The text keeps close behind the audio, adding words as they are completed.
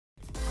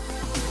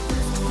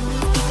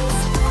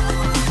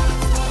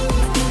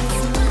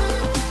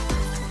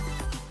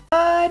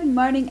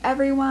morning,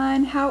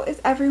 everyone. How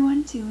is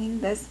everyone doing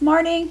this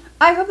morning?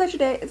 I hope that your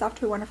day is off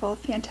to a wonderful,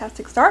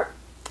 fantastic start.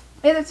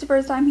 If it's your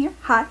first time here,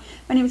 hi.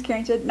 My name is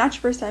Carrington. Not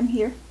your first time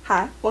here,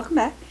 hi. Welcome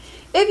back.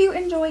 If you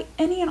enjoy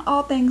any and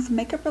all things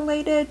makeup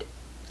related,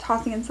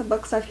 tossing in some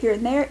book stuff here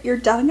and there, you're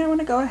definitely going to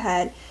want to go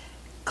ahead,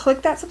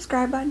 click that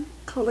subscribe button,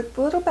 click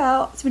the little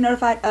bell to be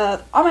notified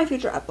of all my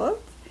future uploads.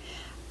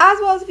 As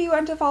well as if you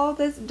want to follow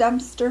this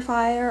dumpster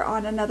fire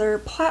on another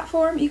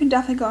platform, you can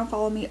definitely go and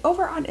follow me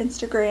over on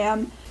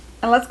Instagram.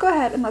 And let's go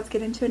ahead and let's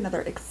get into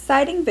another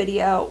exciting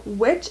video,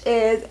 which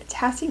is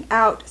testing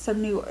out some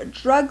new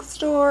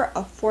drugstore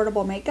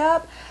affordable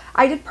makeup.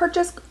 I did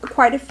purchase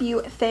quite a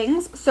few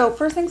things. So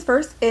first things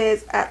first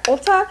is at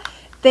Ulta,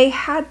 they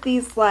had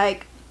these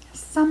like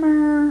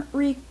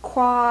summery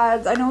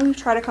quads. I know we've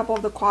tried a couple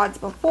of the quads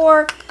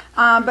before,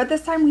 but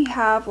this time we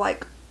have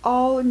like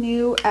all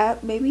new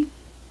at maybe.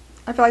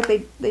 I feel like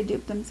they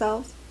dupe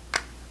themselves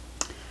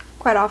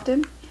quite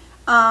often.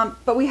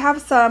 But we have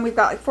some, we've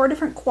got like 4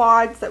 different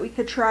quads that we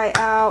could try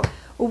out.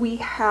 We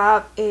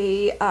have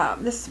a,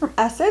 this is from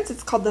Essence.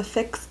 It's called the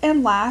Fix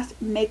and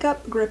Last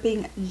Makeup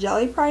Gripping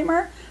Jelly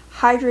Primer.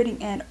 Hydrating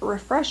and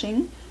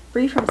refreshing.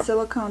 Free from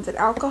silicones and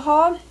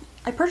alcohol.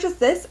 I purchased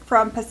this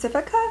from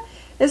Pacifica.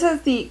 This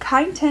is the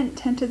Kind Tint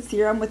Tinted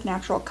Serum with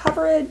natural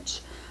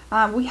coverage.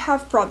 We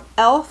have from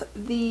e.l.f.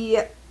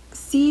 the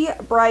Sea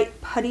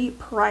Bright Putty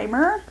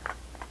Primer.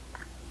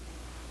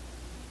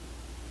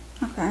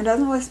 Okay, it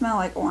doesn't really smell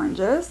like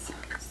oranges,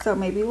 so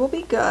maybe we'll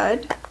be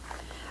good.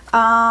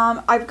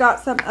 I've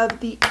got some of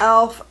the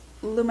e.l.f.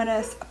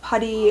 Luminous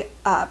Putty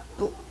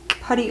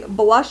Putty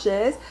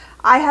Blushes.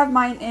 I have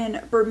mine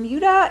in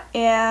Bermuda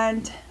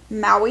and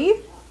Maui.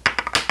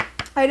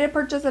 I did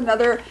purchase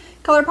another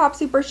ColourPop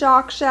Super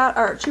Shock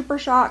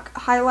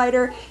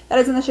highlighter that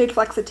is in the shade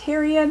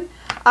Flexitarian.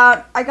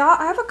 I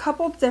have a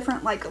couple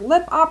different like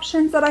lip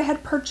options that I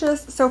had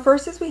purchased. So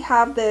first is we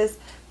have this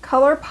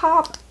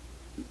ColourPop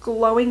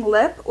glowing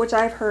lip, which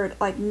I've heard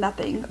like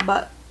nothing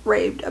but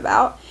raved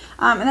about.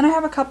 And then I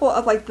have a couple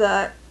of like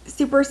the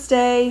Super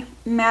Stay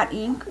matte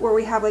ink where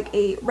we have like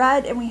a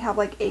red and we have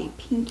like a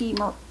pinky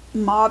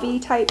mauve-y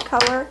type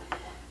color.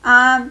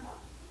 And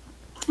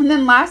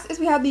then last is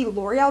we have the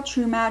L'Oreal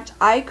True Match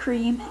Eye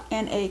Cream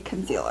and a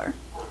concealer.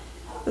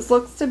 This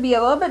looks to be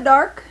a little bit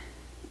dark,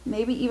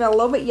 maybe even a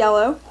little bit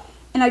yellow,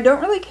 and I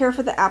don't really care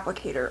for the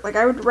applicator. Like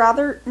I would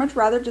much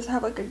rather just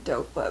have like a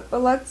dope lip.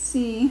 But let's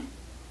see.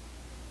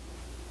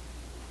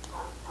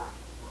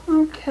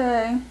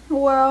 Okay,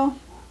 well,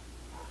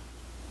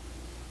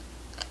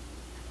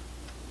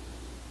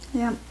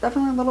 yeah,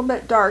 definitely a little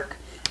bit dark,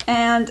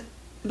 and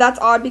that's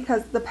odd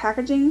because the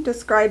packaging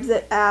describes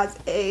it as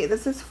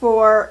this is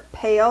for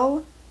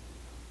pale,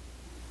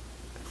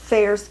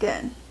 fair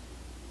skin.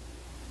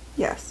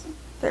 Yes,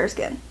 fair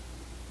skin.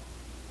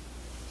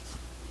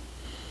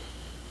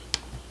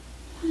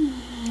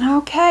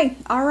 Okay,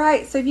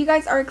 alright, so if you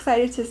guys are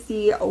excited to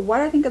see what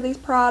I think of these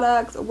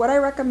products, what I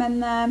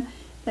recommend them,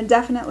 then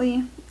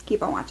definitely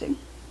keep on watching.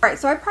 Alright,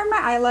 so I primed my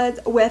eyelids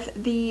with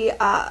the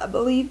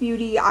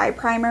Blvd eye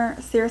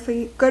primer.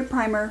 Seriously, good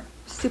primer,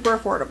 super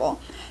affordable.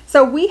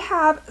 So we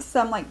have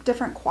some like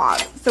different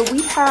quads. So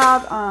we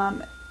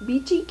have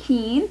Beachy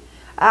Keen,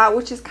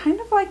 which is kind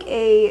of like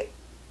a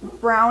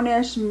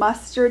brownish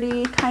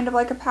mustardy kind of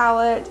like a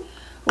palette.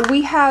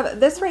 We have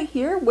this right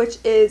here, which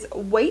is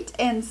Wait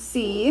and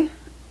See,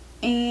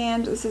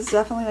 and this is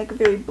definitely like a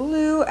very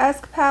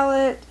blue-esque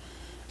palette.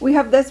 We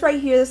have this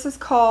right here. This is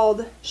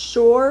called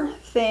Sure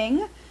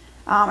Thing.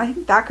 I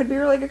think that could be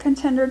really a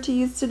contender to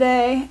use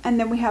today. And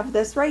then we have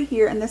this right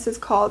here, and this is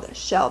called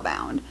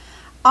Shellbound.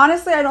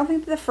 Honestly, I don't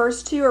think the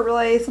first two are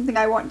really something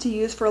I want to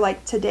use for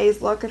like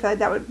today's look. I feel like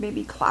that would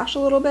maybe clash a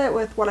little bit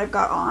with what I've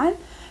got on.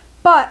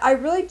 But I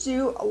really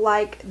do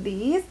like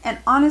these. And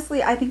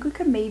honestly, I think we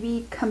could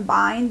maybe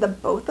combine the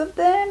both of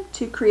them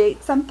to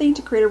create something,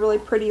 to create a really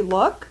pretty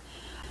look.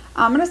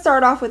 I'm going to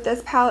start off with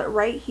this palette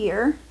right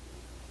here.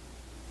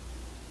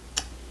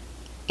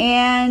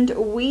 And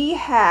we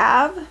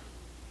have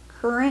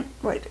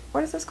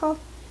what is this called?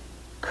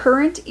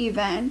 Current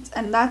Event,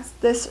 and that's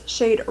this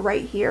shade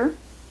right here.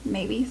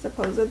 Maybe,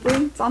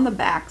 supposedly. It's on the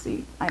back, so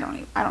I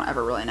don't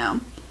ever really know.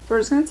 So we're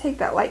just going to take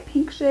that light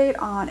pink shade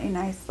on a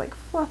nice like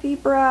fluffy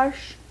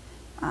brush,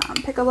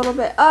 pick a little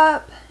bit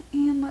up,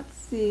 and let's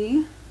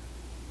see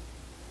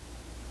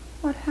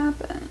what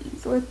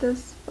happens with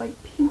this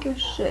like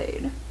pinkish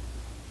shade.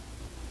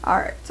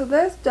 Alright, so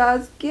this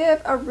does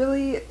give a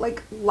really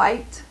like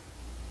light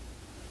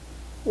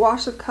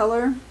wash of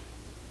color.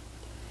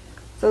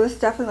 So this is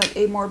definitely like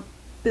a more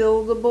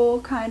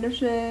buildable kind of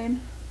shade.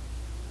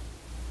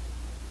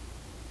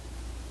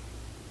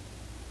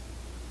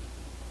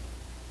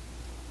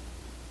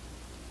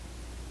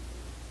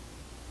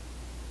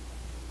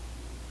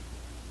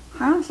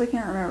 I honestly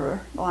can't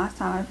remember the last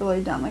time I've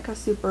really done like a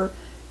super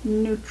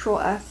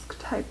neutral-esque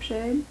type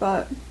shade,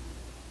 but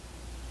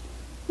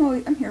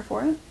well, I'm here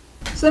for it.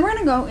 So then we're going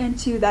to go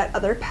into that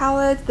other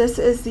palette. This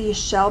is the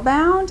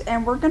Shellbound,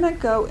 and we're going to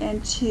go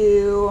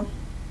into,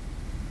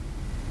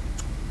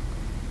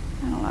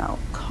 I don't know,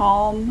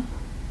 Calm.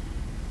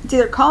 It's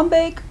either Calm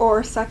Bake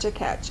or Such a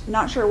Catch.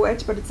 Not sure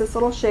which, but it's this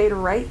little shade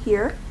right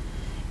here.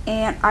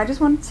 And I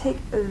just want to take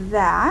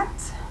that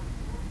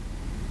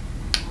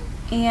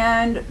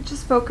and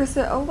just focus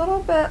it a little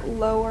bit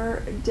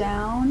lower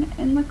down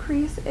in the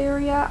crease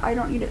area. I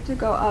don't need it to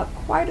go up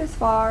quite as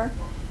far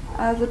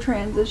as the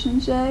transition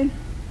shade.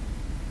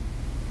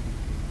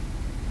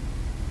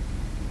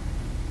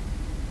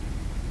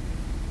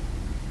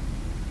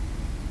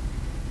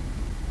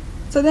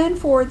 So then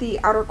for the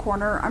outer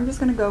corner, I'm just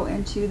going to go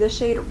into the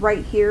shade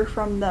right here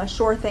from the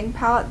Sure Thing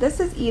palette. This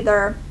is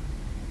either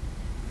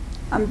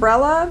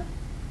Umbrella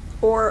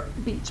or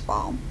Beach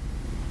Ball.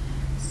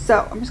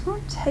 So I'm just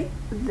going to take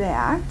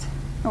that.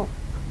 Oh,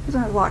 this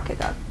one has a lot of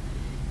kick-up.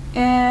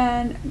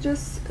 And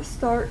just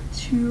start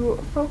to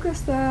focus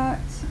that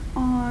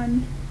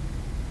on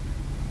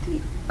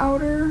the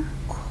outer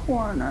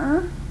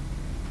corner.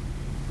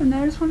 And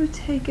then I just want to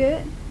take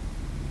it,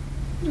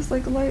 just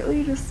like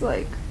lightly, just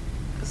like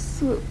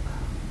swoop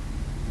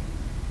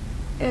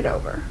it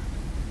over.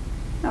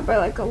 Not by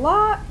like a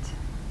lot,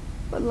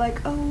 but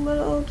like a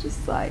little,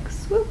 just like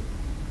swoop,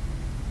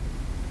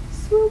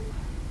 swoop.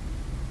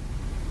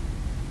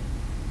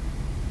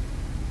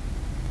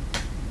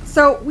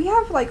 So we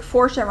have like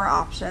 4 shimmer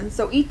options.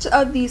 So each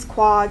of these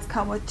quads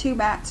come with 2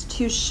 mattes,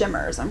 2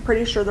 shimmers. I'm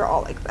pretty sure they're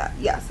all like that.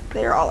 Yes,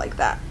 they're all like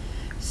that.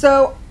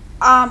 So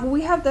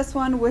we have this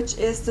one, which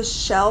is the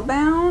Shell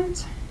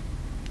Bound.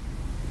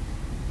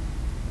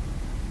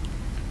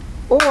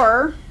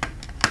 Or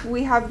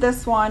we have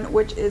this one,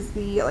 which is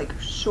the like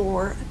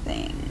Sure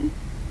Thing.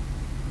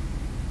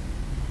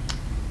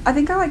 I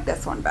think I like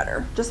this one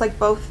better, just like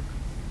both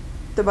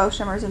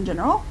shimmers in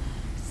general.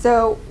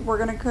 So we're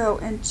gonna go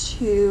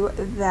into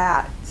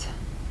that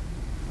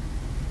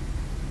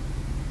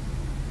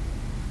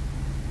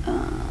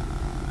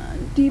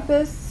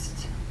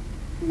deepest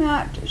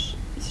matte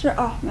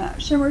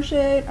shimmer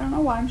shade. I don't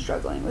know why I'm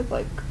struggling with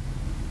like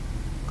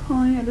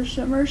calling it a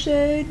shimmer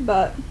shade,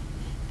 but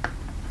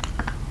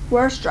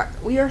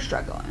we are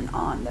struggling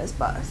on this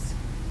bus.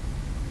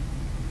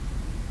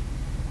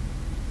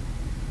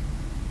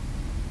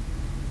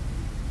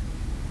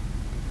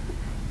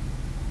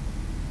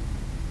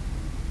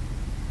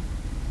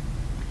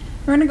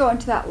 We're going to go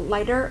into that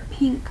lighter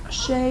pink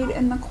shade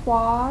in the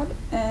quad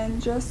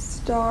and just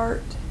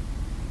start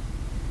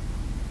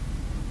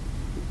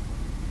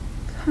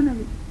kind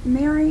of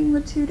marrying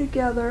the two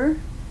together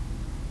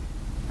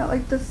at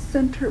like the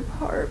center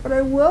part. But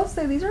I will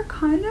say these are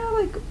kind of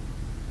like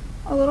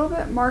a little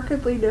bit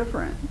markedly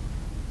different.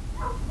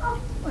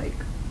 Like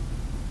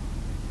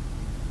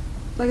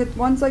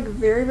one's like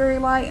very, very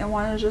light and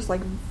one is just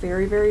like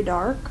very, very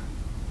dark.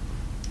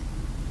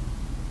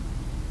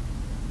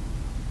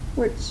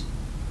 Which,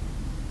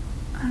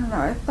 I don't know,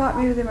 I thought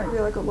maybe they might be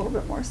like a little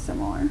bit more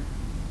similar.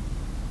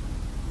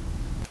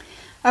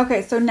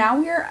 Okay, so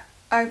now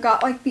I've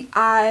got like the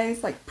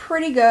eyes like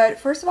pretty good.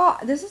 First of all,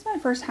 this is my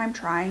first time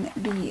trying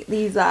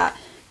these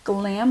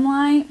Glam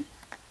Light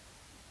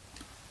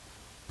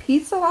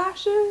Pizza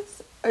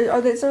Lashes.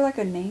 Is there like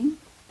a name?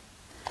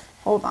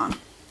 Hold on.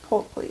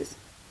 Hold please.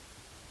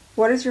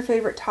 What is your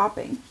favorite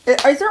topping?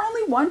 Is there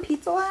only one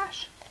pizza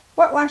lash?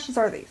 What lashes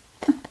are these?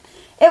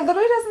 It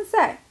literally doesn't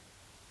say.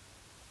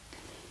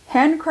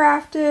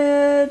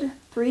 Handcrafted,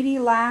 3D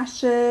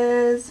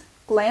lashes,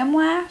 Glam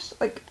Lash.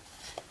 Like,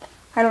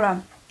 I don't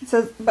know. It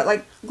says, but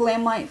like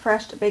Glam Light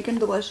Fresh Bacon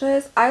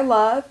Delicious. I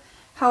love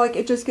how like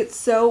it just gets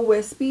so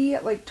wispy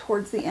like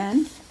towards the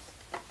end.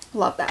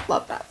 Love that,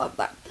 love that, love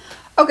that.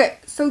 Okay,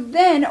 so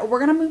then we're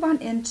going to move on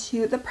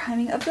into the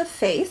priming of the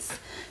face.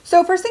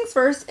 So first things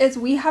first is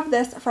we have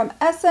this from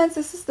Essence.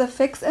 This is the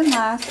Fix and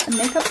Last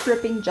Makeup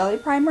Dripping Jelly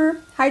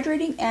Primer.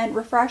 Hydrating and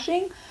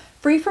refreshing.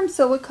 Free from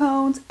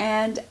silicones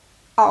and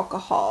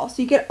alcohol.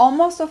 So you get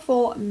almost a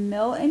full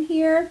ml in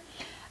here.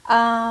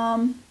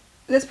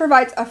 This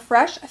provides a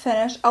fresh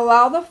finish.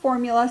 Allow the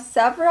formula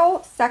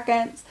several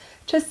seconds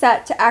to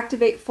set to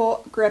activate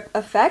full grip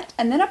effect.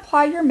 And then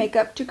apply your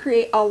makeup to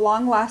create a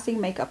long-lasting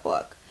makeup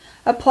look.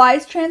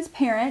 Applies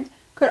transparent.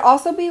 Could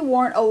also be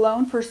worn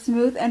alone for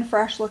smooth and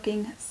fresh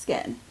looking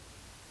skin.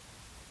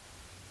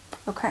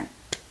 Okay.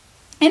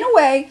 In a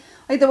way,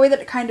 like the way that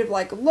it kind of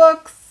like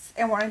looks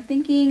and what I'm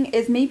thinking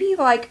is maybe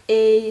like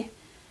a,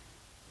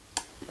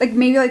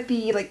 maybe like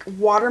the like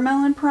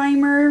watermelon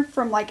primer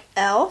from like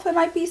e.l.f. It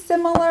might be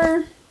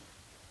similar.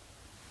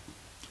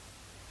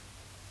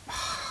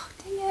 Oh,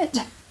 dang it.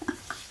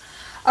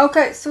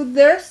 Okay, so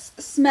this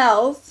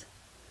smells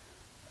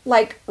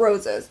like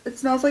roses. It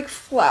smells like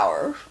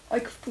flower,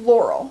 like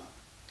floral.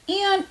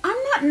 And I'm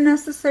not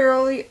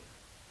necessarily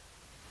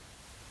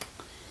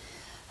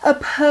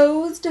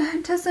opposed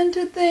to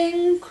scented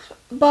things,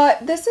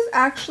 but this is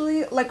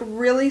actually like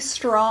really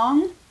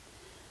strong.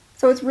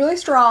 So it's really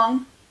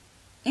strong.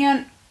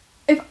 And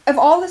if of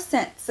all the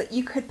scents that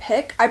you could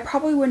pick, I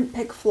probably wouldn't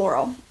pick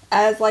floral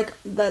as like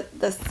the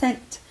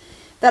scent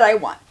that I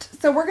want.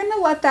 So we're going to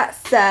let that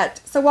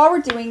set. So while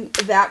we're doing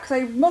that, because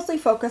I mostly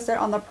focused it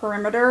on the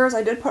perimeters,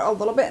 I did put a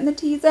little bit in the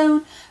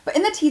T-zone. But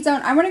in the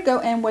T-zone, I'm going to go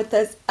in with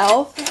this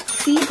e.l.f.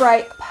 Sea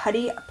Bright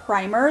Putty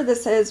Primer.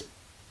 This is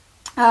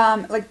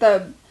like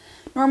the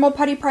normal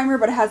putty primer,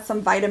 but it has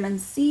some vitamin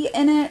C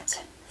in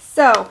it.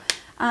 So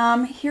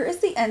here is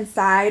the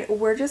inside.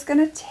 We're just going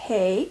to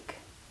take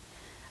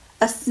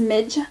a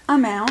smidge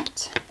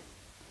amount,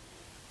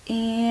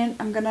 and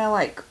I'm going to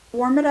like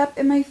warm it up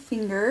in my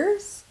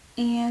fingers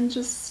and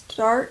just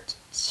start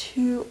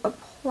to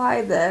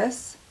apply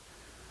this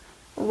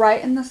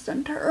right in the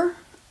center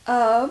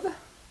of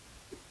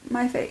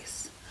my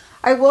face.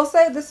 I will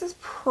say this is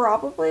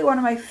probably one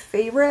of my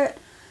favorite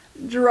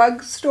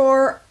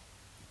drugstore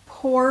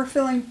pore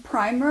filling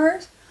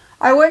primers.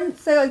 I wouldn't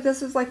say like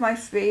this is like my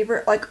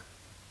favorite like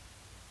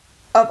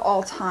of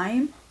all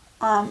time.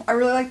 I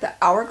really like the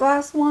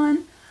Hourglass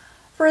one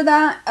for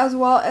that, as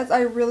well as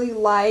I really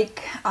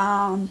like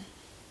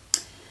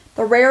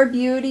the Rare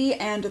Beauty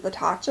and the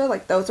Tatcha.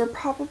 Like those are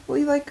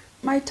probably like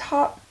my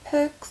top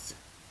picks.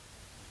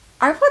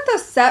 I've let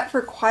this set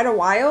for quite a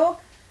while.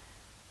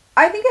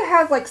 I think it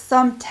has like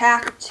some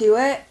tack to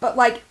it, but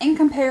like in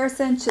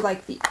comparison to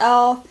like the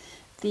e.l.f.,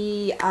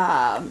 the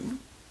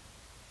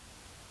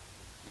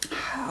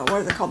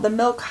what is it called, the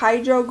Milk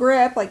Hydro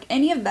Grip, like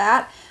any of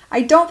that,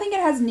 I don't think it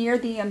has near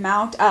the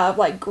amount of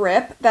like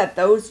grip that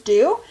those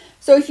do.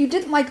 So if you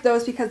didn't like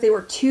those because they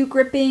were too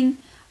gripping,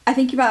 I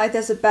think you might like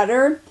this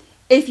better.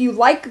 If you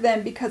like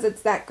them because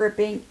it's that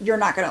gripping, you're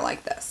not going to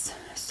like this.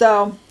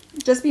 So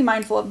just be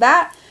mindful of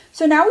that.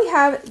 So now we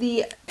have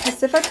the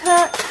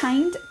Pacifica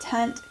Kind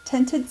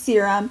Tinted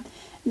Serum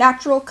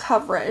Natural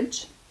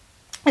Coverage.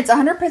 It's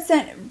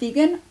 100%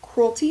 vegan,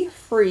 cruelty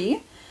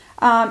free.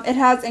 It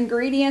has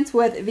ingredients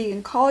with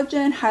vegan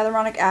collagen,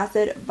 hyaluronic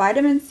acid,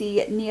 vitamin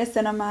C,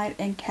 niacinamide,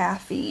 and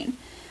caffeine.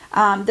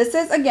 This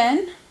is,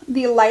 again,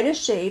 the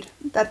lightest shade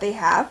that they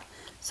have.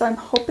 So I'm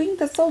hoping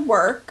this will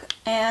work.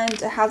 And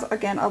it has,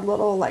 again, a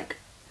little like,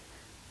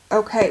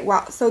 okay,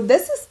 wow. So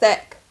this is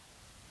thick.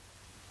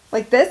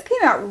 Like this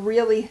came out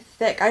really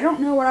thick. I don't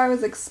know what I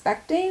was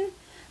expecting,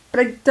 but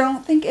I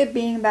don't think it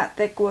being that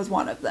thick was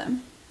one of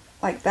them.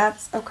 Like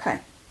that's okay.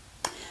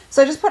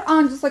 So I just put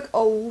on just like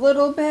a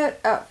little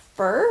bit at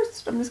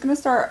first. I'm just going to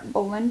start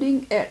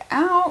blending it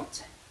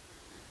out,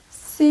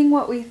 seeing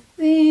what we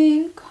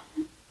think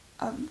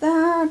of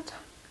that.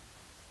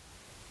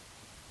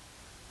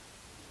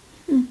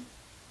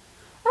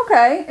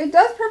 Okay, it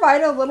does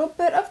provide a little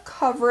bit of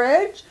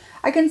coverage.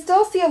 I can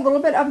still see a little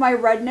bit of my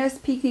redness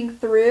peeking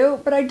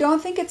through, but I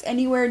don't think it's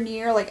anywhere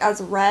near like as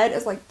red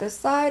as like this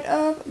side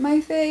of my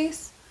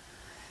face.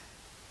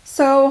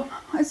 So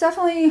it's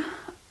definitely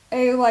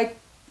a like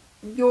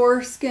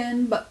your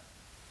skin, but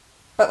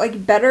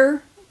like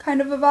better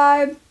kind of a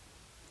vibe,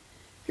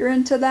 if you're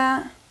into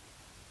that.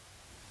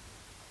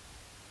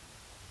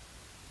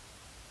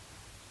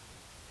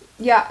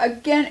 Yeah,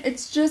 again,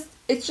 it's just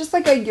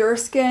like a your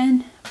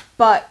skin,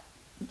 but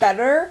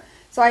better.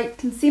 So I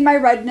can see my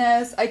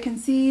redness. I can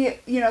see,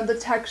 you know, the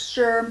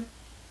texture.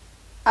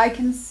 I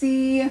can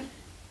see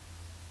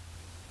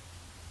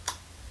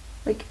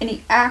like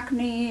any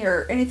acne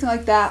or anything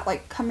like that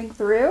like coming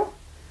through.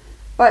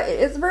 But it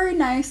is very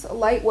nice,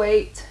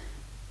 lightweight.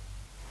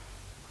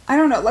 I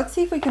don't know. Let's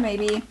see if we can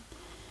maybe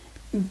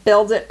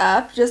build it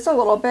up just a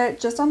little bit,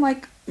 just on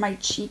like my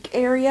cheek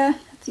area.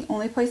 It's the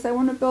only place I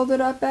want to build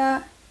it up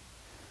at.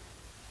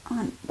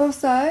 On both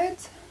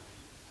sides.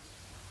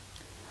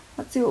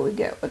 Let's see what we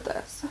get with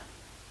this.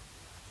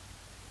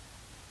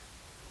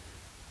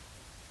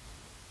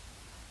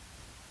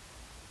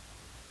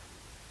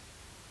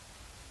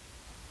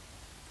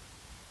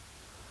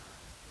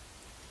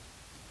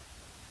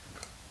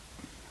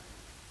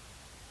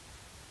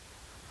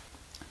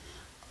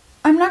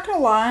 I'm not gonna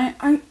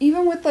lie,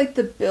 even with like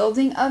the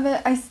building of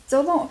it, I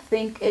still don't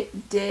think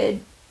it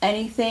did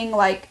anything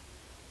like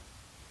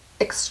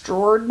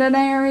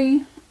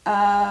extraordinary.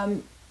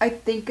 I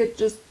think it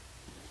just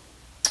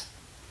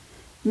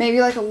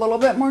maybe like a little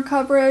bit more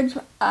coverage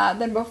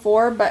than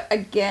before, but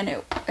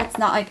again, it's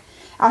not like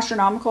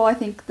astronomical. I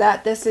think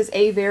that this is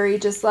a very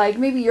just like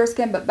maybe your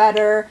skin but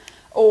better,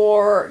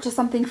 or just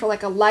something for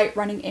like a light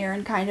running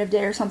errand kind of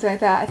day or something like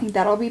that. I think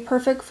that'll be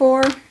perfect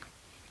for.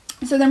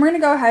 So then we're going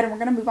to go ahead and we're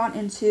going to move on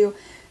into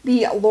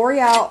the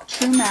L'Oreal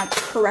True Match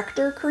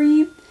Corrector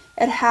Cream.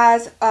 It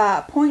has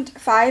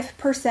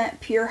 0.5%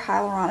 pure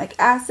hyaluronic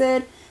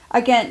acid.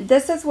 Again,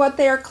 this is what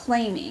they are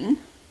claiming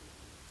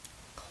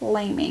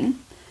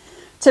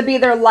to be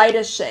their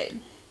lightest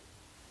shade.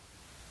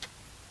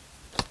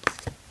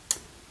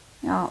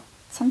 Now,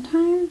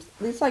 sometimes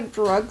these like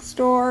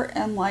drugstore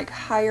and like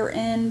higher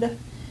end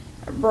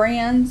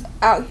brands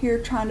out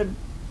here trying to,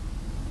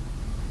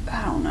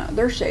 I don't know,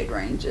 their shade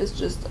range is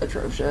just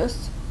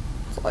atrocious.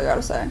 That's all I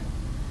gotta say.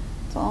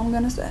 That's all I'm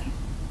gonna say.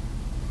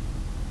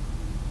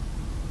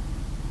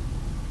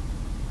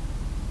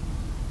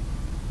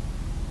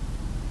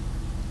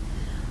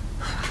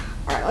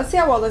 Alright, let's see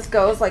how well this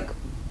goes, like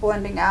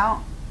blending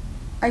out.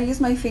 I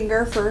use my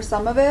finger for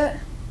some of it.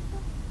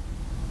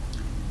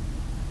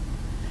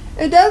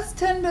 It does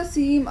tend to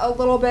seem a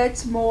little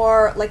bit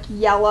more like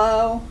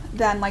yellow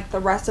than like the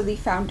rest of the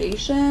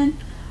foundation.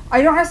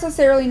 I don't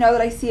necessarily know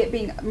that I see it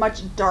being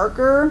much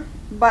darker,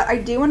 but I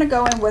do want to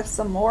go in with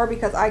some more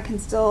because I can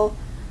still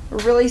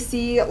really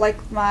see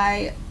like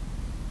my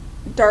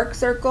dark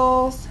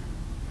circles,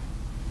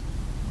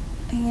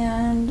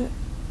 and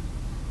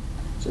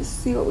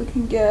just see what we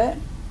can get.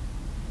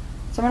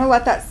 So I'm going to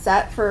let that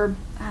set for,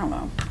 I don't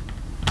know,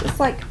 just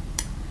like,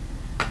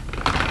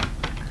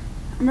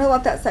 I'm going to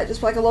let that set just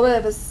for like a little bit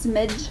of a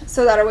smidge,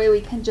 so that way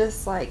we can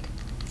just like,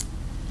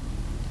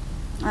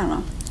 I don't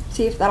know,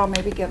 see if that'll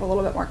maybe give a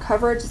little bit more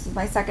coverage. This is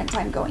my second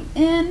time going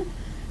in,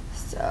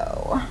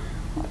 so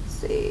let's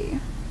see.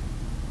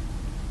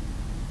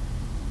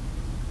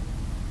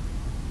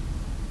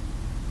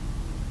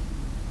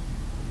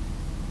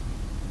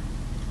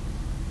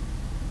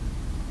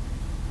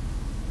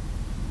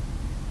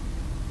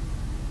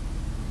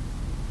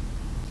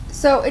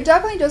 So it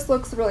definitely just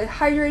looks really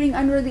hydrating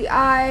under the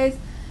eyes.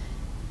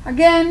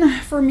 Again,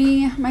 for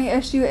me, my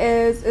issue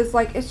is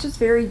like it's just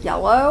very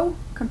yellow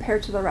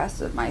compared to the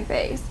rest of my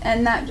face,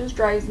 and that just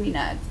drives me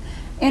nuts.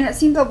 And it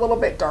seems a little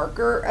bit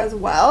darker as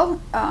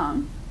well,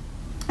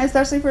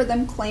 especially for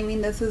them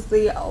claiming this is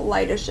the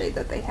lightest shade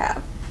that they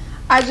have.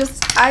 I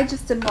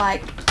just am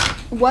like,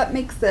 what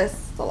makes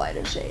this the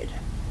lightest shade?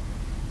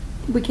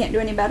 We can't do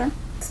any better.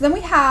 So then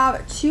we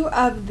have two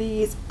of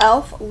these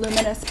e.l.f.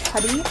 Luminous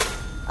Putty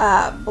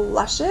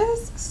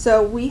blushes.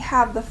 So we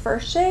have the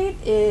first shade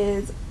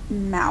is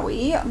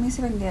Maui. Let me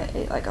see if I can get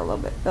it like a little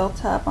bit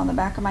built up on the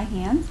back of my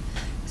hands.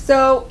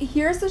 So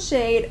here's the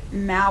shade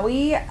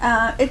Maui.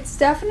 It's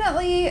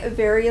definitely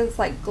very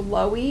like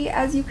glowy,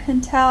 as you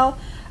can tell,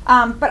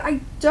 but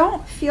I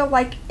don't feel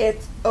like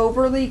it's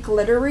overly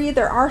glittery.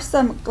 There are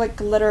some like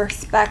glitter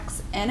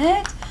specks in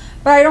it,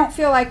 but I don't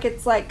feel like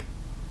it's like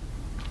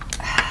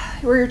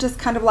where you're just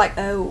kind of like,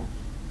 oh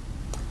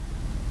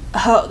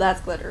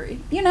that's glittery,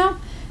 you know.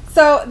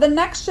 So the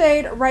next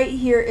shade right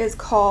here is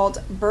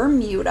called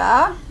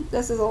Bermuda.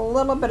 This is a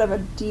little bit of a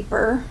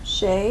deeper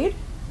shade.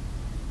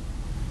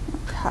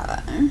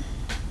 Okay.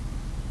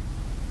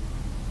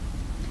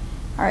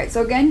 All right,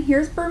 so again,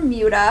 here's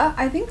Bermuda.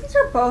 I think these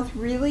are both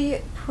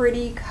really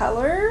pretty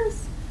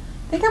colors.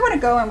 I think I want to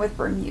go in with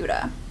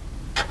Bermuda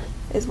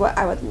is what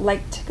I would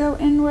like to go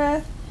in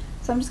with.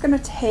 So I'm just going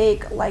to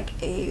take like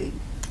a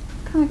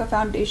kind of like a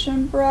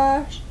foundation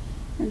brush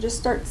and just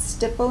start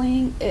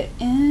stippling it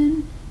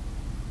in.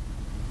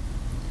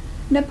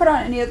 I didn't put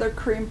on any other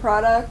cream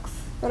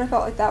products, but I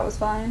felt like that was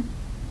fine.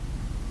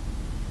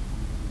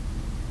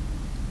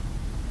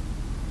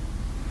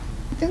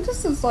 I think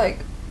this is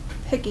like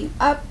picking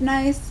up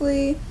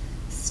nicely,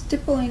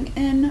 stippling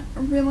in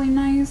really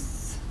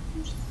nice.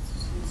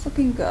 It's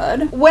looking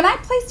good. When I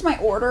placed my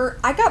order,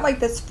 I got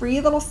like this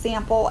free little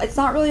sample. It's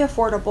not really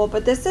affordable,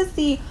 but this is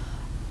the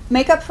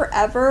Makeup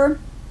Forever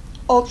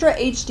Ultra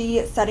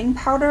HD setting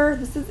powder.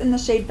 This is in the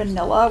shade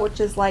Vanilla, which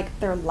is like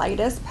their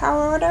lightest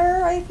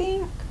powder, I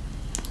think.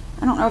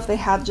 I don't know if they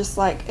had just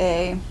like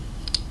a,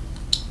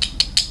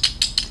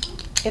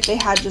 this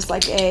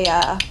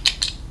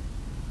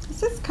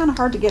is kind of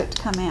hard to get it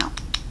to come out.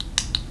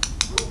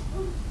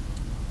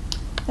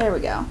 There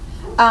we go.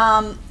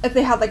 If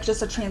they had like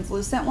just a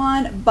translucent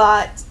one,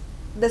 but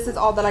this is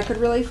all that I could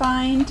really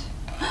find.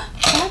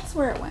 That's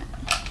where it went.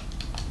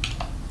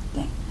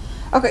 Dang.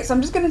 Okay, so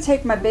I'm just gonna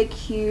take my big,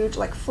 huge,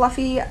 like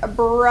fluffy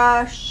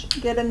brush,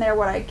 get in there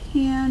what I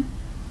can,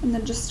 and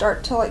then just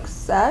start to like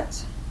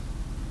set.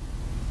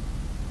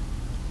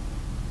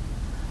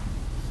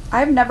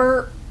 I've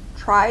never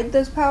tried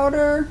this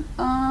powder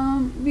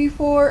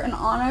before, and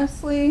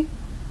honestly,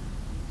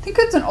 I think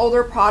it's an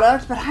older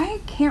product, but I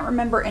can't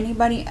remember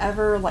anybody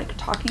ever like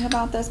talking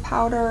about this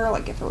powder,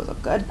 like if it was a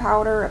good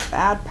powder, a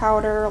bad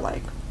powder,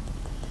 like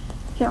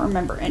can't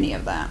remember any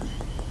of that.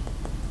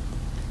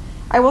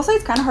 I will say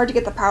it's kind of hard to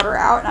get the powder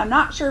out, and I'm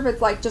not sure if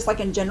it's like just like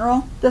in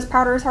general this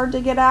powder is hard to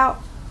get out,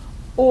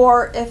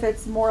 or if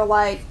it's more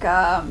like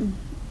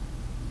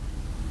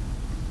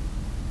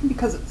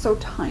because it's so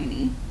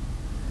tiny.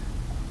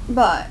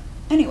 But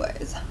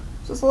anyways,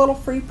 just a little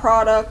free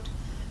product.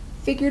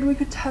 Figured we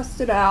could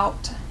test it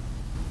out.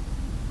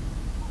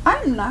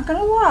 I'm not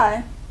gonna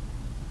lie.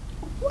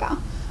 Wow,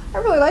 I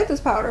really like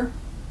this powder.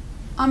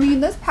 I mean,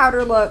 this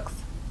powder looks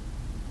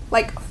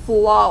like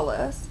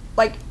flawless.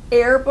 Like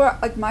airbrush,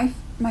 like my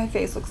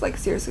face looks like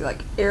seriously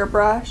like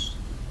airbrushed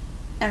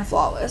and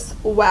flawless.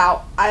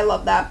 Wow, I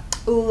love that.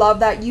 Love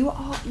that. You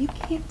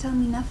can't tell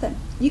me nothing.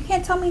 You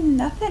can't tell me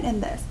nothing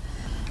in this.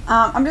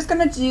 I'm just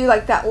gonna do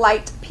like that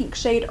light pink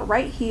shade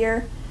right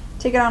here.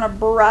 Take it on a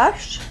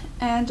brush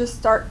and just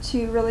start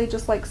to really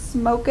just like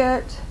smoke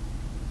it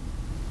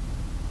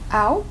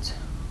out.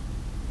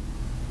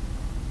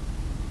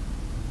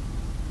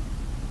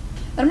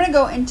 Then I'm gonna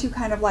go into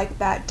kind of like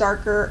that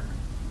darker,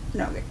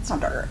 no, it's not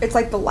darker. It's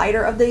like the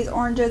lighter of these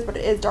oranges, but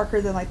it is darker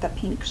than like the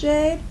pink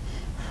shade.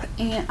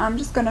 And I'm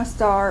just gonna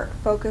start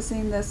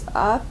focusing this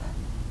up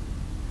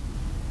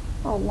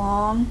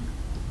along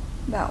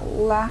that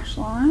lash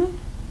line.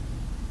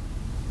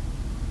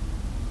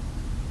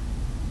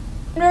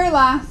 And very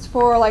last,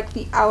 for like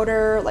the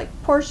outer like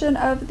portion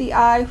of the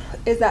eye,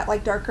 is that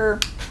like darker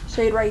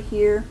shade right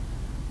here,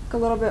 like a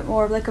little bit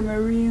more of like a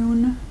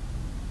maroon.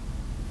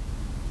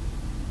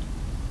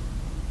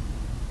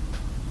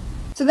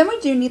 So then we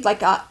do need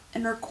like a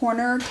inner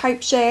corner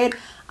type shade.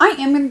 I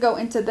am going to go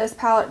into this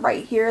palette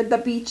right here, the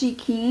Beachy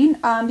Keen,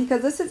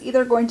 because this is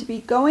either going to be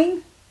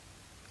going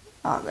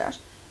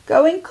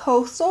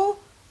coastal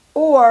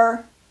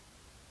or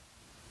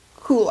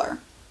cooler.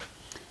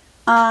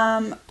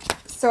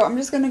 So I'm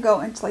just going to go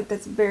into like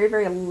this very,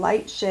 very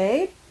light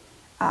shade.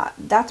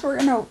 That's what we're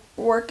going to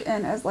work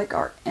in as like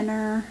our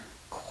inner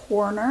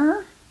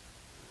corner.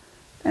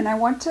 And I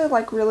want to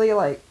like really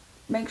like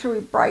make sure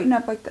we brighten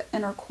up like the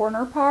inner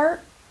corner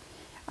part.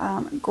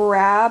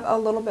 Grab a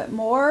little bit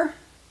more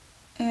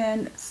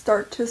and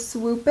start to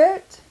swoop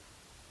it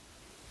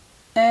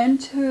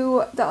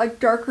into that like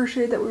darker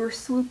shade that we were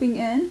swooping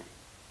in.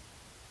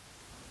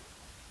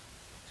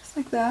 Just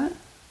like that.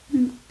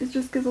 And it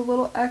just gives a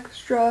little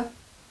extra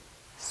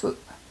swoop.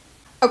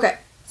 Okay,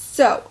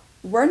 so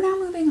we're now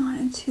moving on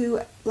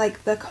into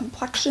like the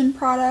complexion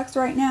products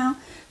right now.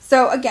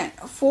 So again,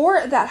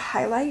 for that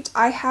highlight,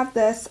 I have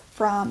this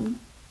from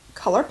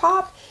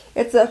ColourPop.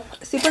 It's a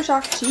Super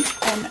Shock Cheek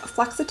and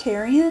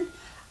Flexitarian.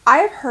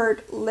 I've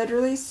heard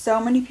literally so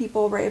many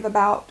people rave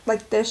about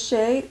like this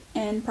shade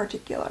in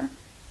particular.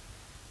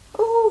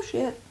 Oh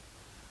shit.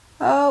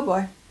 Oh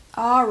boy.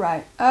 All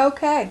right.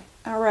 Okay.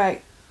 All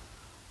right.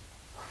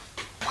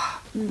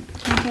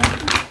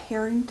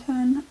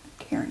 Carrington.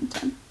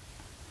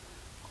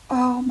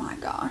 Oh my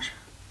gosh.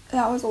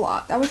 That was a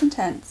lot. That was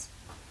intense.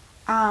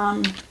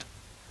 I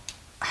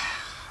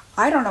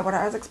don't know what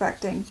I was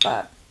expecting,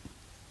 but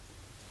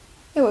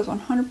it was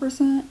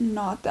 100%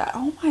 not that.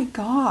 Oh my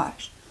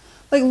gosh.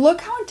 Like,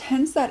 look how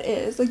intense that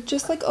is. Like,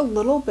 just like a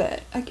little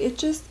bit. Like, it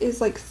just is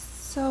like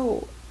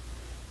so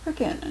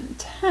freaking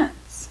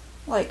intense.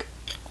 Like,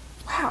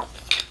 wow.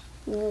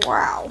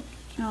 Wow.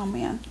 Oh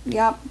man.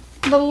 Yep.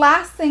 The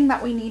last thing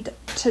that we need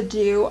to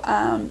do,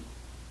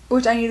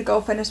 which I need to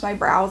go finish my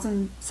brows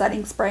and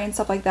setting spray and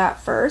stuff like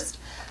that first.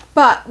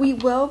 But we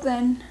will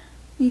then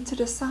need to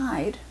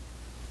decide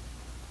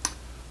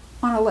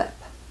on a lip.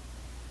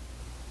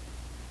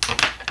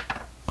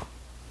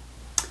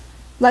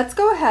 Let's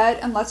go ahead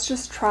and let's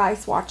just try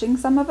swatching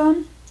some of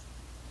them.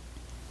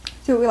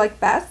 See what we like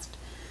best.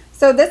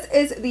 So this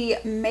is the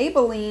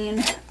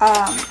Maybelline,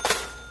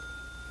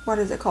 what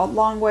is it called?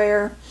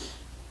 Longwear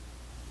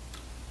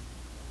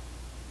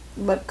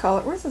lip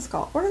color. What is this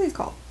called? What are these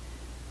called?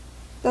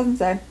 Doesn't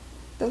say.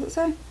 Does it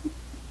say?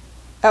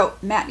 Oh,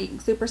 matte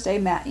ink.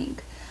 Superstay matte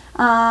ink.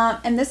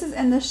 And this is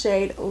in the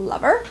shade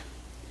Lover.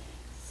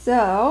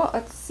 So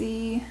let's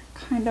see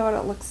kind of what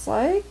it looks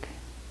like.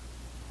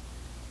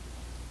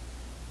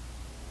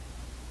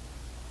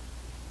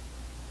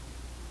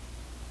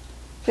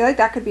 I feel like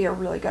that could be a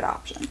really good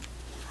option.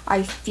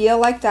 I feel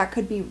like that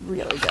could be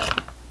really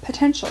good.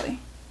 Potentially.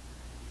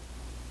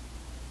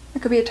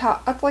 It could be a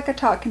top, up like a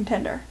top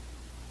contender.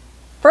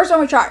 First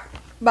one we tried,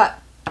 but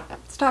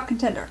it's a top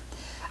contender.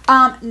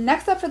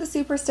 Next up for the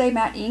Superstay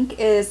Matte Ink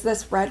is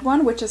this red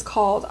one, which is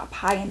called a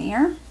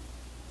Pioneer.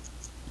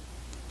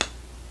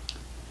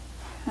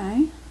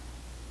 Okay.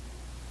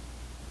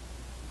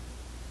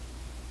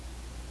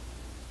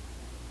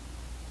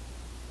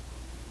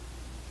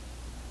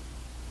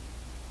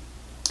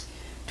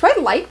 Do I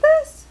like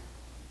this?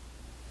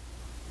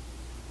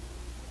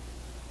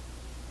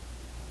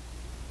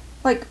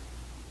 Like,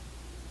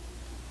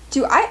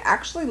 do I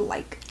actually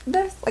like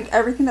this? Like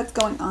everything that's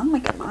going on?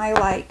 Like, am I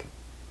like,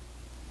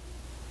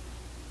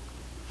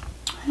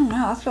 I don't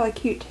know, that's really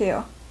cute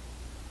too.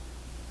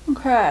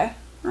 Okay,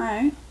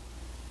 alright.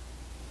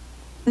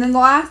 And then the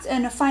last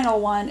and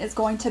final one is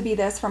going to be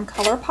this from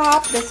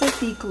ColourPop. This is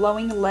the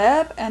Glowing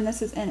Lip, and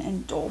this is in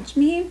Indulge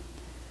Me.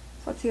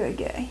 So let's see what I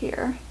get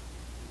here.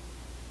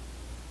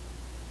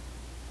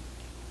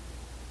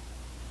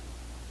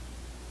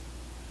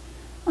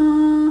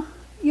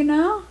 You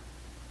know,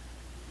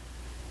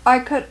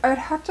 I'd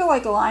have to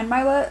like line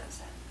my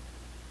lips.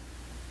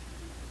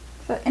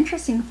 It's an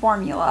interesting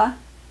formula.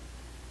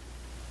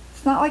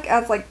 It's not like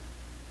as like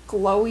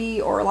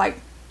glowy or like,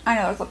 I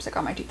know there's lipstick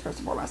on my teeth first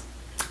and foremost.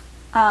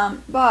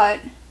 But I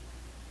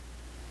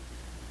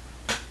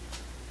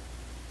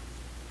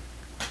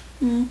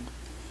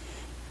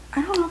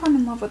don't know if I'm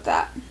in love with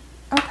that.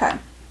 Okay.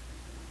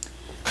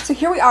 So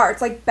here we are.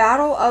 It's like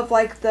battle of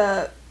like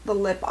the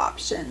lip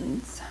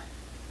options.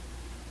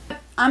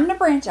 I'm gonna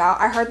branch out.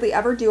 I hardly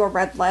ever do a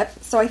red lip,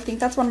 so I think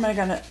that's what I'm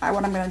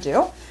gonna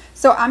do.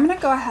 So I'm gonna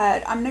go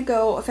ahead. I'm gonna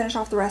go finish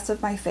off the rest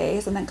of my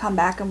face and then come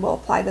back and we'll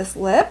apply this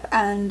lip,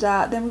 and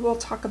then we will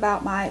talk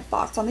about my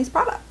thoughts on these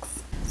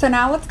products. So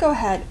now let's go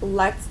ahead.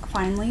 Let's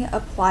finally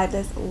apply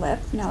this lip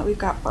now that we've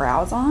got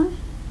brows on,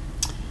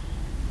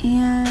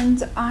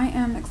 and I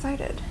am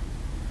excited.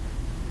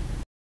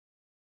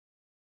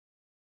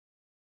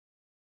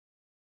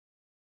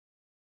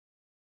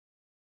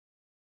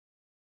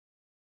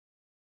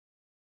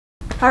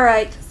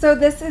 Alright, so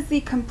this is the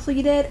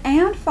completed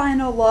and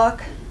final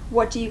look.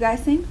 What do you guys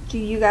think? Do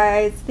you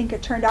guys think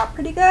it turned out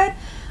pretty good?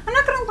 I'm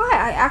not gonna lie,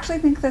 I actually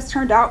think this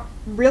turned out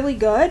really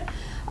good.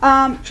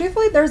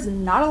 Truthfully, there's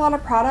not a lot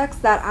of products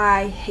that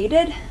I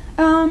hated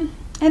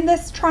in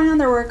this try on.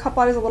 There were a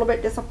couple I was a little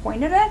bit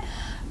disappointed in,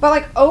 but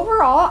like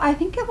overall, I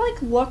think it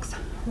like looks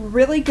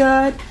really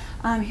good.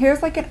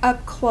 Here's like an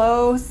up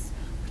close.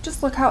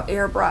 Just look how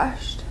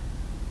airbrushed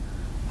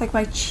like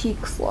my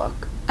cheeks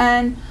look.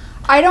 And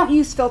I don't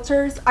use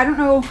filters. I don't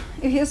know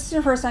if this is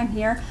your first time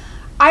here.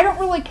 I don't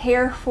really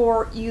care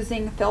for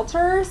using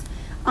filters.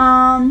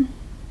 The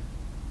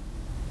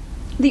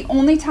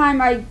only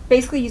time I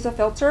basically use a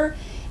filter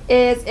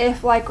is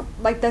if like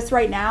this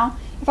right now,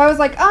 if I was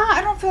like,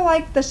 I don't feel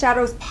like the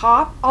shadows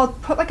pop, I'll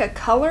put like a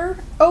color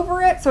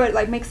over it so it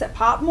like makes it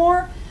pop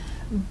more.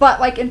 But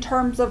like in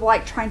terms of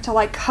like trying to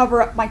like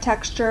cover up my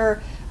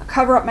texture,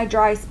 cover up my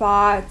dry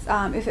spots,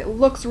 if it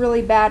looks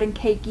really bad and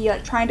cakey,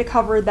 like trying to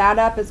cover that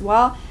up as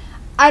well,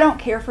 I don't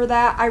care for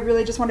that. I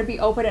really just want to be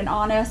open and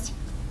honest.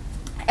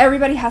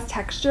 Everybody has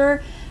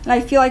texture, and I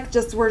feel like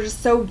we're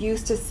just so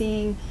used to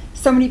seeing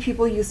so many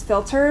people use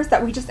filters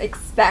that we just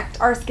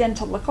expect our skin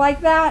to look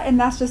like that, and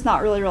that's just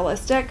not really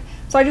realistic.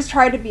 So I just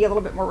try to be a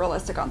little bit more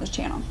realistic on this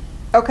channel.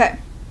 Okay,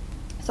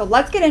 so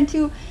let's get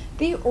into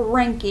the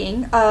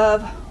ranking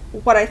of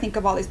what I think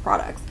of all these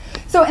products.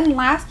 So in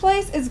last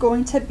place is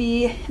going to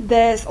be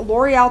this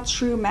L'Oreal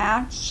True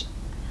Match.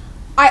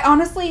 I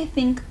honestly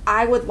think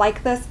I would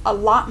like this a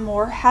lot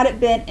more had it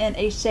been in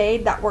a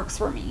shade that works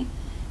for me.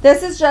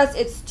 This is just,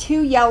 it's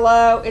too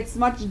yellow. It's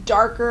much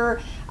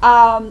darker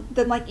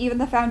than like even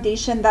the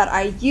foundation that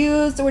I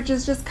used, which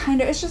is just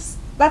kind of, it's just,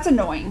 that's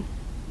annoying.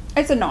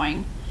 It's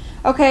annoying.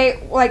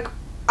 Okay, like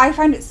I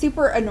find it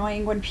super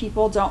annoying when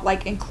people don't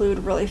like include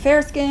really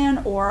fair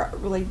skin or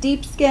really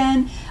deep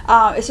skin.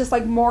 It's just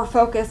like more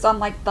focused on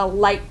like the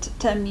light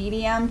to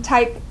medium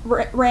type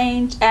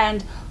range,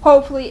 and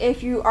hopefully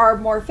if you are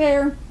more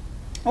fair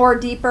or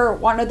deeper,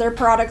 one of their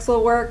products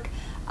will work,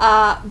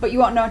 but you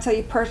won't know until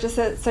you purchase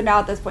it. So now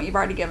at this point you've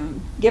already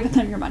given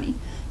them your money.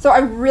 So I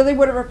really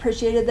would have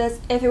appreciated this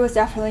if it was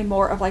definitely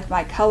more of like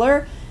my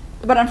color,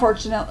 but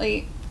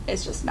unfortunately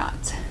it's just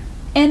not.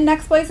 In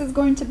next place is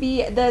going to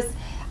be this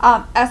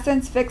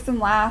Essence Fix and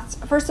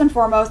Last. First and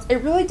foremost, it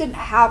really didn't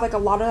have like a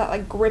lot of that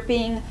like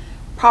gripping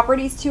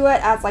properties to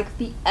it as like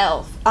the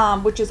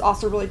e.l.f., which is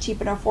also really cheap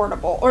and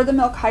affordable, or the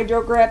Milk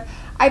Hydro Grip.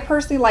 I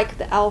personally like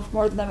the e.l.f.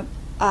 more than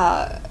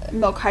the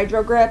Milk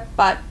Hydro Grip,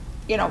 but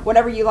you know,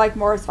 whatever you like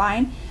more is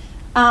fine.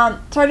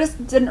 So I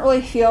just didn't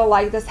really feel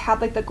like this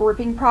had like the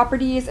gripping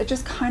properties. It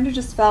just kind of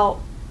just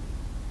felt,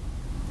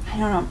 I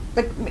don't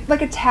know,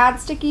 like a tad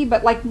sticky,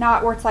 but like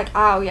not where it's like,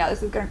 oh yeah,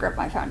 this is gonna grip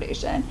my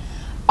foundation.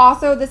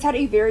 Also, this had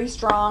a very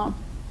strong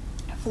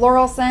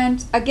floral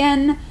scent.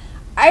 Again,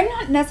 I'm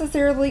not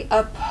necessarily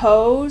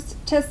opposed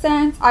to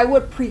scents. I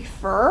would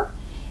prefer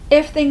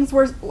if things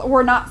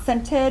were not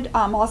scented,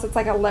 unless it's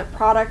like a lip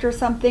product or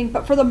something.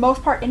 But for the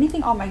most part,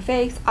 anything on my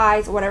face,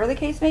 eyes, whatever the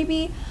case may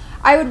be,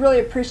 I would really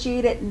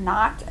appreciate it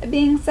not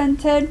being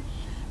scented.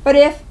 But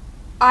if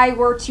I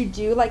were to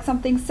do like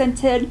something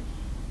scented,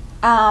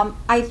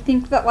 I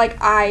think that like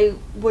I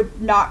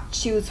would not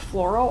choose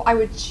floral. I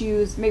would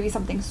choose maybe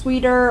something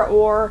sweeter,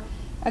 or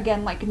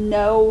again like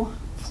no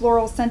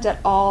floral scent at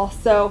all.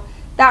 So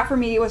that for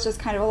me was just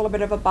kind of a little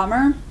bit of a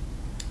bummer.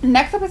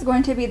 Next up is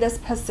going to be this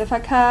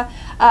Pacifica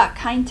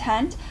Kind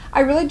Tint. I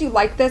really do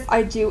like this.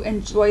 I do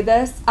enjoy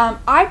this.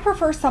 I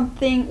prefer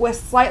something with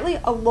slightly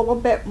a little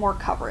bit more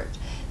coverage.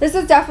 This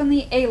is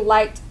definitely a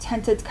light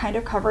tinted kind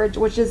of coverage,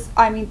 which is,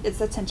 I mean, it's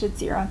a tinted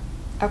serum.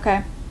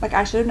 Okay, like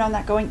I should have known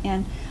that going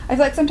in. I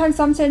feel like sometimes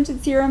some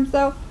tinted serums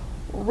though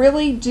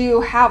really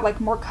do have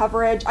like more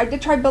coverage. I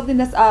did try building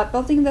this up.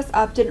 Building this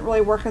up didn't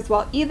really work as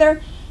well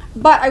either.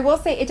 But I will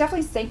say it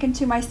definitely sank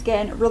into my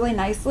skin really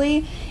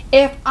nicely.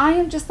 If I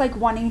am just like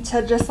wanting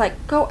to just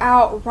like go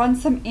out, run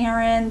some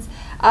errands,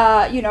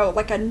 you know,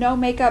 like a no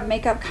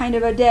makeup kind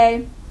of a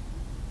day,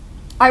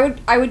 I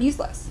would use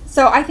this.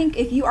 So I think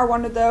if you are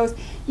one of those,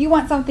 you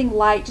want something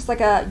light, just like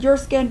your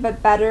skin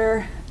but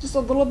better, just a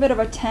little bit of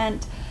a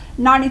tint,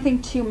 not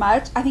anything too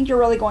much, I think you're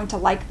really going to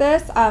like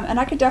this. And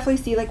I could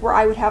definitely see like where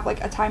I would have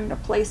like a time and a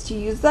place to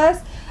use this.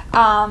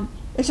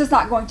 It's just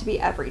not going to be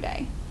every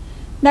day.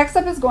 Next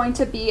up is going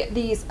to be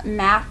these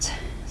matte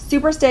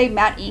Superstay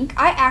Matte Ink.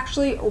 I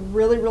actually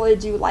really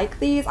do like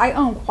these. I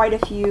own quite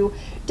a few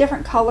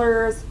different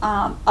colors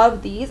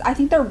of these. I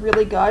think they're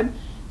really good.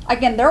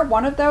 Again, they're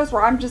one of those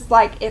where I'm just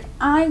like, if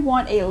I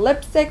want a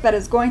lipstick that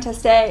is going to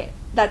stay,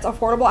 that's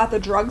affordable at the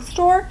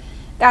drugstore,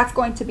 that's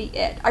going to be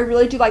it. I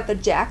really do like the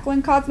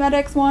Jaclyn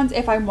Cosmetics ones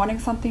if I'm wanting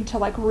something to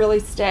like really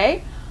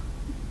stay,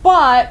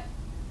 but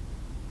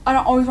I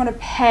don't always want to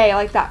pay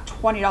like that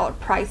 $20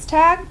 price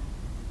tag.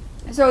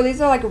 So these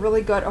are like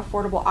really good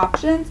affordable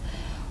options.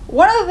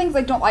 One of the things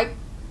I don't like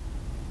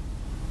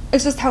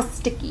is just how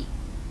sticky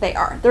they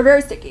are. They're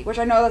very sticky, which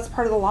I know that's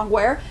part of the long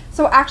wear.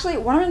 So actually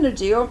what I'm going to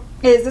do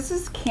is, this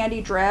is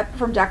Candy Drip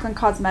from Jaclyn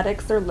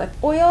Cosmetics, their lip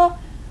oil.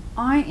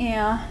 I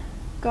am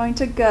going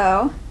to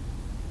go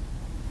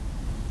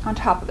on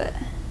top of it.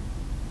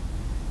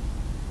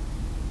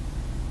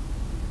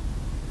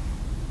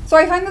 So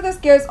I find that this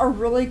gives a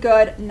really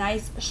good,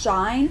 nice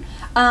shine.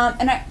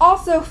 And I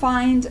also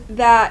find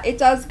that it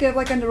does give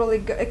like a really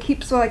good, it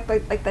keeps like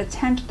the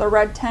tint, the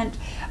red tint.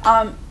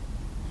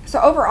 So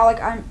overall,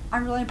 like I'm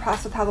really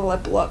impressed with how the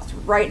lip looks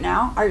right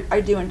now. I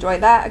do enjoy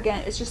that.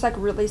 Again, it's just like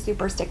really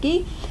super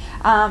sticky.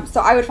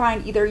 So I would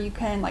find either you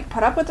can like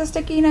put up with the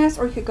stickiness,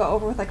 or you could go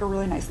over with like a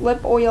really nice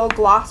lip oil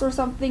gloss or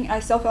something. And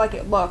I still feel like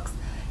it looks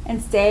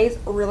and stays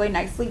really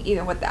nicely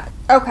even with that.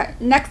 Okay,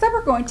 next up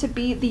are going to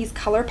be these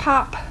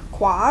ColourPop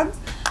quads.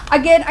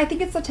 Again, I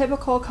think it's the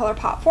typical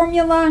ColourPop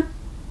formula.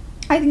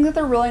 I think that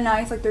they're really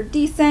nice, like they're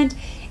decent.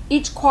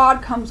 Each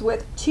quad comes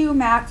with 2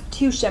 mattes,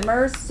 2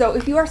 shimmers. So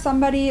if you are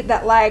somebody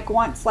that like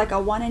wants like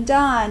a 1 and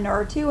done or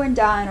a 2 and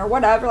done or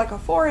whatever, like a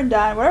 4 and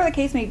done, whatever the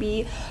case may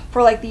be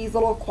for like these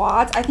little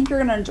quads, I think you're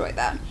gonna enjoy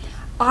them.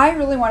 I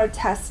really want to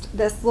test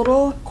this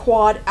little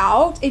quad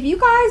out. If you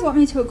guys want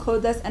me to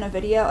include this in a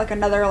video, like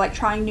another like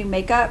trying new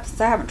makeup,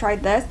 since I haven't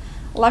tried this,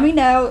 let me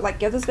know. Like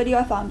give this video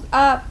a thumbs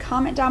up,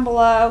 comment down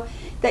below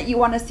that you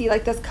want to see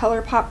like this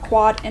ColourPop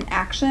quad in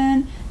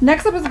action.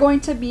 Next up is going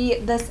to be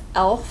this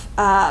e.l.f.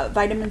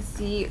 Vitamin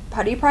C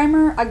Putty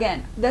Primer.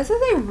 Again, this is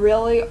a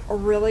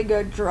really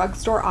good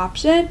drugstore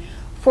option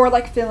for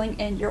like filling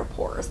in your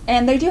pores.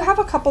 And they do have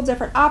a couple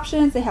different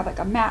options. They have like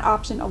a matte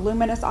option, a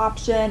luminous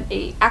option,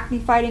 a acne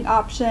fighting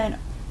option,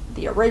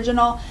 the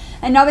original,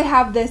 and now they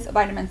have this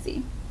vitamin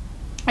C.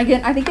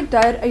 Again, I think it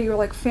did a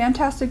like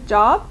fantastic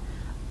job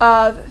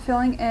of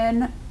filling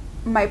in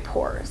my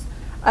pores.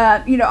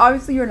 You know,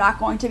 obviously you're not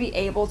going to be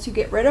able to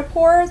get rid of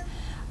pores,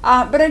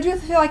 but I do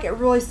feel like it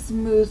really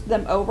smooths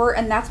them over,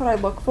 and that's what I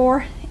look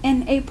for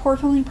in a pore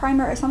filling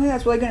primer, is something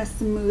that's really going to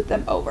smooth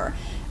them over.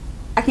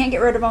 I can't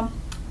get rid of them.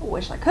 I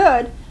wish I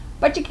could,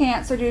 but you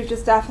can't, so you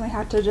just definitely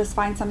have to just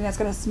find something that's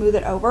going to smooth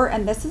it over.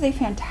 And this is a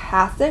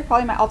fantastic,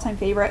 probably my all-time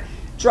favorite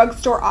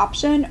drugstore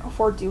option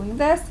for doing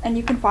this, and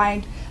you can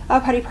find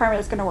a putty primer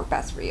that's going to work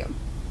best for you.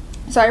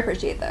 So I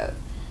appreciate those.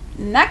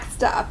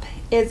 Next up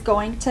is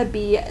going to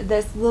be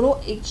this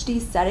little HD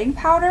setting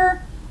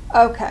powder.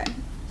 Okay,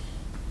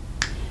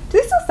 do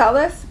they still sell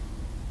this?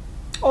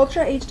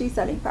 Ultra HD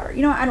setting powder.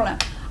 You know what? I don't know.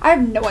 I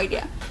have no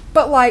idea.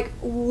 But like,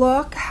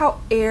 look how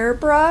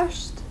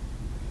airbrushed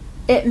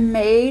it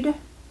made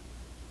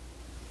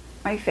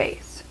my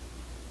face.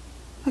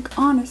 Like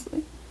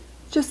honestly,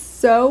 just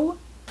so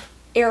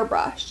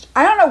airbrushed.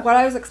 I don't know what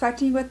I was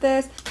expecting with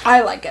this.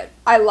 I like it.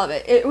 I love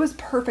it. It was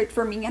perfect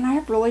for me, and I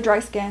have really dry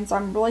skin, so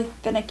I'm really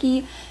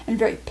finicky and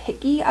very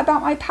picky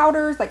about my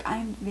powders. Like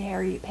I'm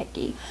very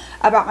picky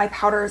about my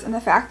powders, and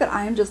the fact that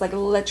I am just like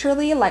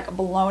literally like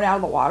blown out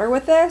of the water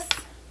with this,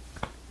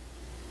 I'm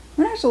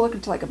gonna have to look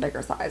into like a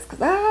bigger size, because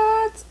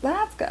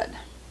that's good.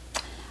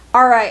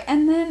 All right,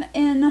 and then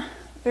in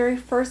very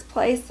first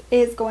place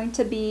is going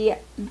to be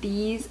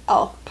these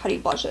e.l.f. Putty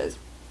Blushes.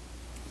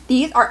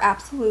 These are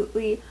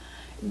absolutely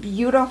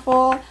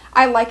beautiful.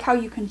 I like how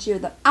you can sheer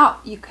them out.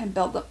 You can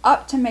build them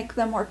up to make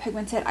them more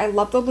pigmented. I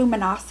love the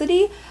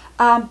luminosity,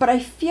 but I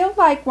feel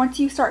like once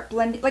you start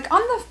blending, like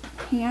on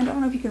the hand, I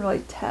don't know if you can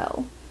really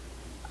tell.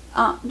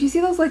 Do you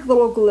see those like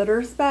little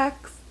glitter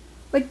specks?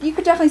 Like you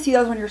could definitely see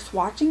those when you're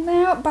swatching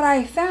them, but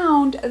I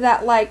found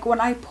that like when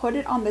I put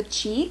it on the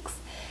cheeks,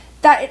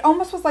 that it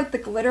almost was like the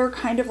glitter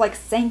kind of like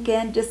sank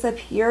in,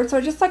 disappeared. So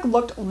it just like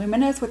looked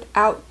luminous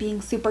without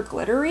being super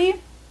glittery.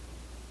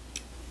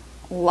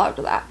 Loved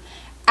that.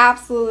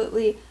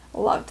 Absolutely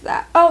loved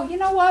that. Oh, you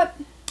know what?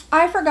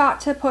 I forgot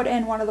to put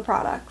in one of the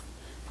products.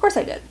 Of course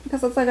I did,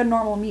 because it's like a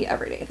normal me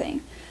everyday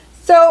thing.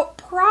 So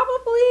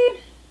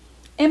probably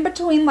in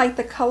between like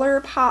the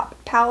ColourPop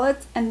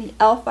palettes and the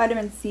e.l.f.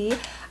 Vitamin C,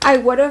 I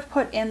would have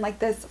put in like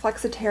this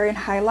Flexitarian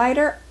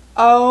highlighter.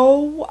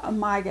 Oh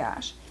my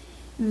gosh.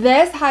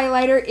 This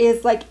highlighter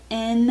is like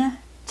intense.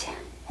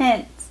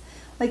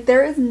 Like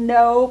there is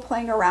no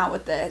playing around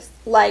with this.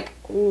 Like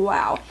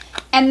wow.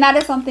 And that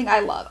is something I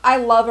love. I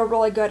love a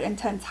really good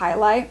intense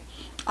highlight.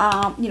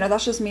 You know,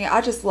 that's just me.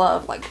 I just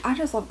love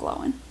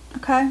glowing.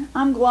 Okay?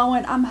 I'm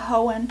glowing. I'm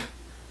hoeing.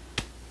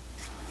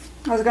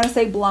 I was gonna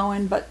say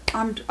blowing, but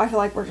I feel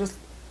like we're just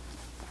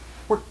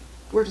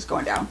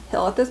going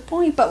downhill at this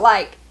point. But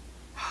like,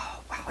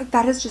 oh, wow, like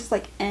that is just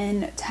like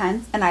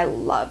intense, and I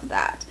love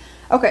that.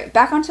 Okay,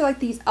 back onto like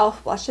these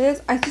e.l.f.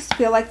 blushes. I just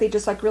feel like they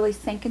just like really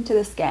sink into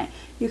the skin.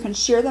 You can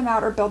sheer them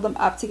out or build them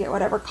up to get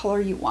whatever color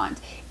you want.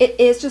 It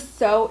is just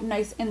so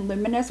nice and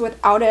luminous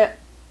without it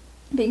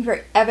being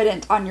very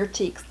evident on your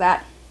cheeks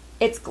that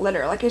it's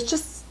glitter. Like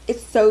it's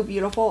so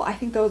beautiful. I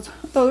think those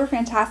are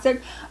fantastic.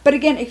 But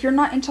again, if you're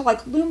not into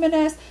like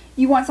luminous,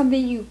 you want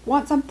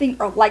something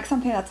or like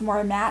something that's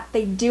more matte,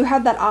 they do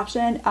have that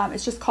option.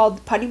 It's just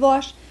called Putty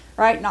Blush.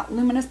 Right, not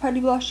luminous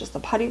putty blush, just the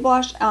putty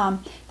blush.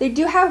 They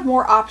do have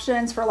more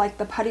options for like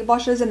the putty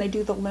blushes than they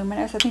do the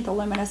luminous. I think the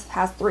luminous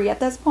has 3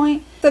 at this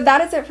point. So that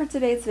is it for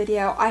today's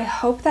video. I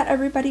hope that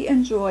everybody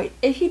enjoyed.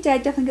 If you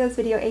did, definitely give this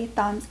video a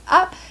thumbs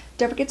up.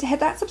 Don't forget to hit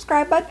that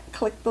subscribe button,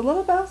 click the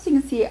little bell so you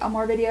can see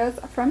more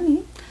videos from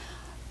me.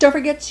 Don't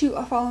forget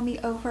to follow me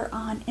over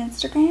on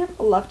Instagram.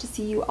 Love to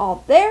see you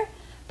all there.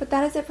 But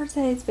that is it for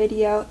today's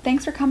video.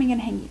 Thanks for coming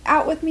and hanging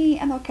out with me,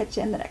 and I'll catch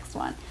you in the next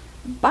one.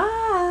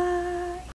 Bye!